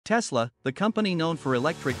Tesla, the company known for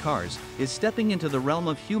electric cars, is stepping into the realm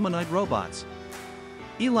of humanoid robots.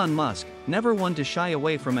 Elon Musk, never one to shy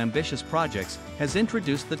away from ambitious projects, has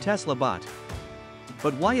introduced the Tesla bot.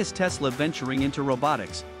 But why is Tesla venturing into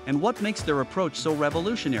robotics, and what makes their approach so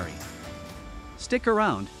revolutionary? Stick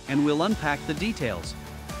around, and we'll unpack the details.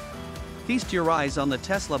 Feast your eyes on the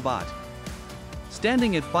Tesla bot.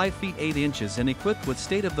 Standing at 5 feet 8 inches and equipped with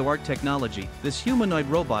state-of-the-art technology, this humanoid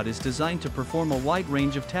robot is designed to perform a wide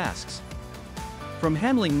range of tasks. From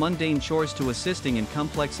handling mundane chores to assisting in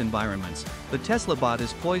complex environments, the Tesla bot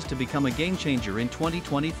is poised to become a game-changer in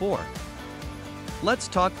 2024. Let's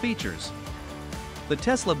talk features. The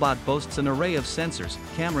Tesla bot boasts an array of sensors,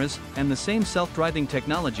 cameras, and the same self-driving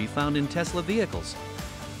technology found in Tesla vehicles.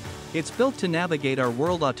 It's built to navigate our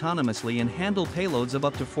world autonomously and handle payloads of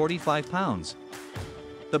up to 45 pounds.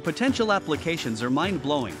 The potential applications are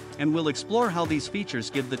mind-blowing, and we'll explore how these features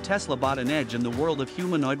give the Tesla bot an edge in the world of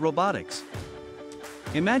humanoid robotics.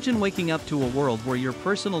 Imagine waking up to a world where your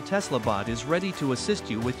personal Tesla bot is ready to assist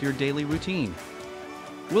you with your daily routine.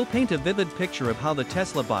 We'll paint a vivid picture of how the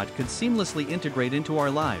Tesla bot could seamlessly integrate into our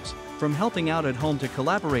lives, from helping out at home to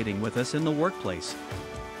collaborating with us in the workplace.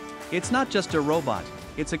 It's not just a robot,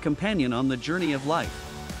 it's a companion on the journey of life.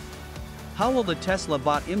 How will the Tesla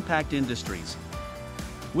bot impact industries?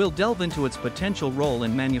 We'll delve into its potential role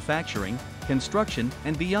in manufacturing, construction,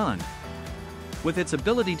 and beyond. With its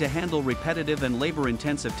ability to handle repetitive and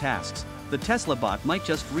labor-intensive tasks, the Tesla bot might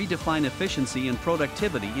just redefine efficiency and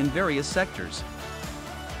productivity in various sectors.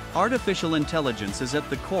 Artificial intelligence is at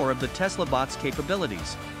the core of the Tesla bot's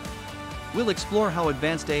capabilities. We'll explore how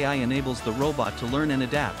advanced AI enables the robot to learn and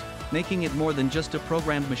adapt, making it more than just a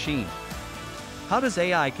programmed machine. How does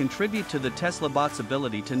AI contribute to the Tesla bot's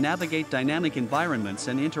ability to navigate dynamic environments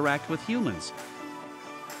and interact with humans?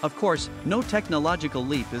 Of course, no technological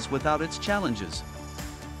leap is without its challenges.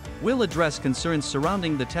 We'll address concerns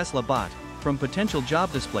surrounding the Tesla bot, from potential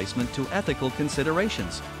job displacement to ethical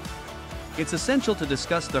considerations. It's essential to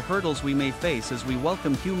discuss the hurdles we may face as we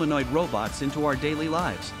welcome humanoid robots into our daily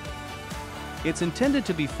lives. It's intended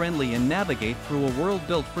to be friendly and navigate through a world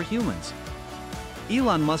built for humans.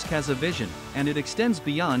 Elon Musk has a vision, and it extends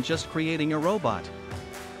beyond just creating a robot.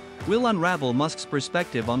 We'll unravel Musk's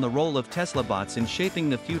perspective on the role of Tesla bots in shaping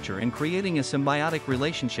the future and creating a symbiotic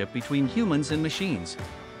relationship between humans and machines.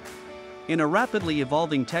 In a rapidly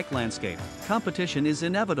evolving tech landscape, competition is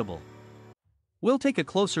inevitable. We'll take a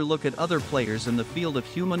closer look at other players in the field of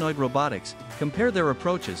humanoid robotics, compare their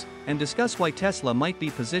approaches, and discuss why Tesla might be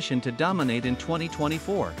positioned to dominate in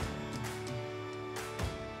 2024.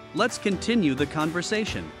 Let's continue the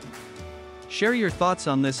conversation. Share your thoughts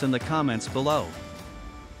on this in the comments below.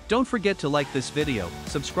 Don't forget to like this video,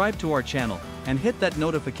 subscribe to our channel, and hit that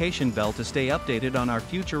notification bell to stay updated on our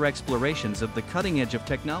future explorations of the cutting edge of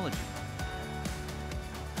technology.